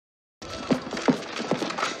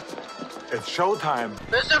It's showtime.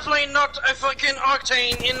 There's definitely not a fucking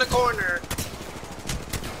Octane in the corner.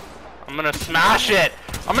 I'm gonna smash it!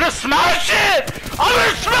 I'm gonna smash it! I'm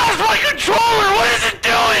gonna smash my controller! What is it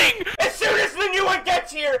doing? As soon as the new one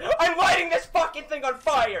gets here, I'm lighting this fucking thing on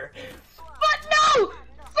fire! But no!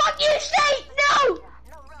 Fuck you, State! No!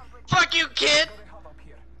 Fuck you, kid!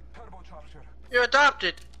 You're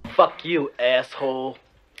adopted. Fuck you, asshole.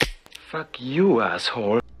 Fuck you,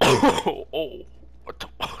 asshole. Oh, what the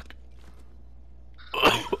fuck?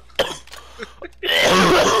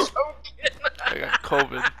 I got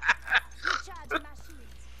COVID.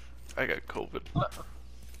 I got COVID.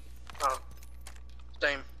 Oh.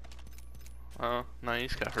 Same. Oh, no,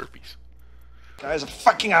 he's got herpes. Guy's a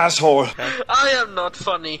fucking asshole. I am not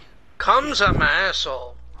funny. Comes a my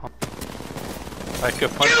asshole. I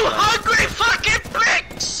could punch You him. hungry fucking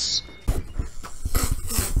pricks!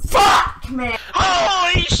 Fuck, man!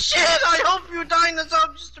 Holy shit! I hope you die in the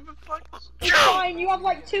zone just to be fucked. It's fine, you have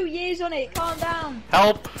like 2 years on it, calm down.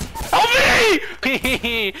 Help! Help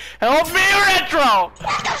me! Help me, Retro!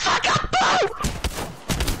 What the fuck up, boo!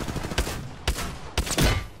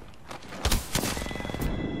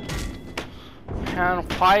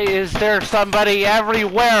 And why is there somebody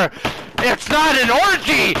everywhere? It's not an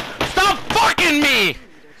orgy! Stop fucking me!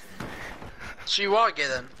 So you are gay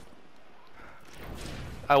then?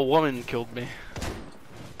 A woman killed me.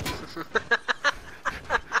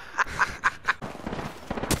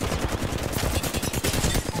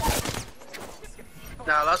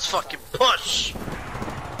 Now let's fucking push!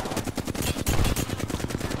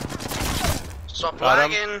 Stop Got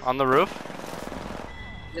lagging. him on the roof.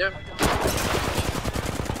 Yep.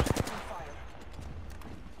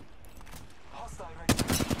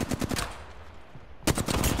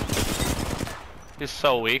 He's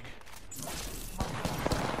so weak.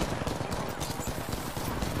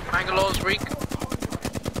 Mangalore's weak.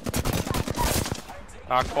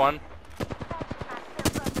 Knocked one.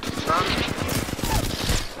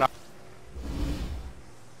 None.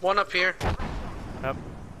 One up here. Yep.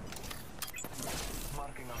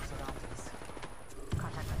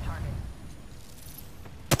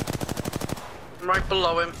 I'm right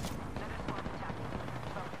below him.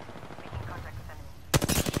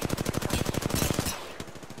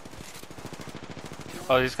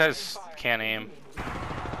 Oh, these guys can't aim.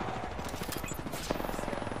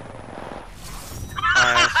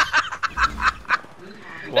 Nice.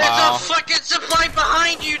 There's Wow. a fucking supply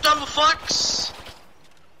behind you, dumb fucks!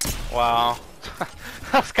 Wow.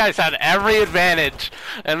 Those guys had every advantage,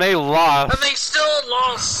 and they lost. And they still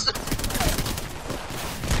lost!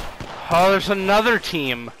 Oh, there's another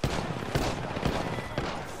team.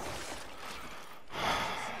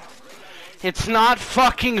 It's not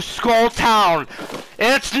fucking Skull Town.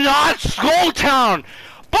 It's not Skull Town.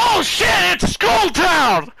 Bullshit, it's Skull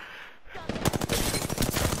Town.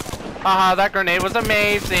 Haha, that grenade was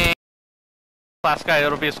amazing. Last guy,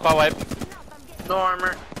 it'll be a squad wipe. No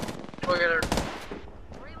armor. Look at her.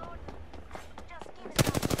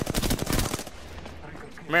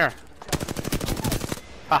 Come here.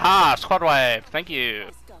 Haha, squad wipe. Thank you.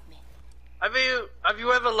 Have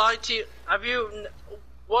you ever lied to you? Have you,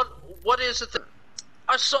 what is it that,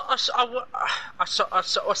 I saw,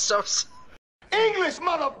 English,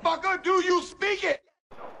 motherfucker! Do you speak it?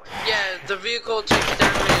 yeah, the vehicle takes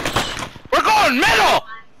damage. We're going middle!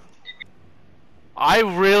 I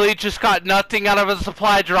really just got nothing out of a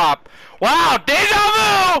supply drop. Wow,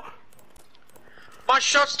 deja vu! My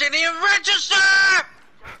shots didn't even register!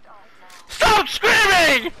 Stop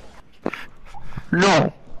screaming!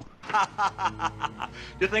 No.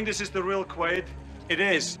 You think this is the real Quaid? It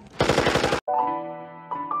is.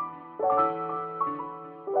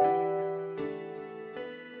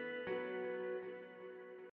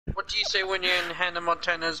 What do you say when you're in Hannah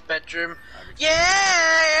Montana's bedroom?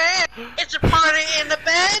 Yeah! It's a party in the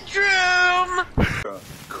bedroom!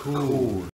 Cool.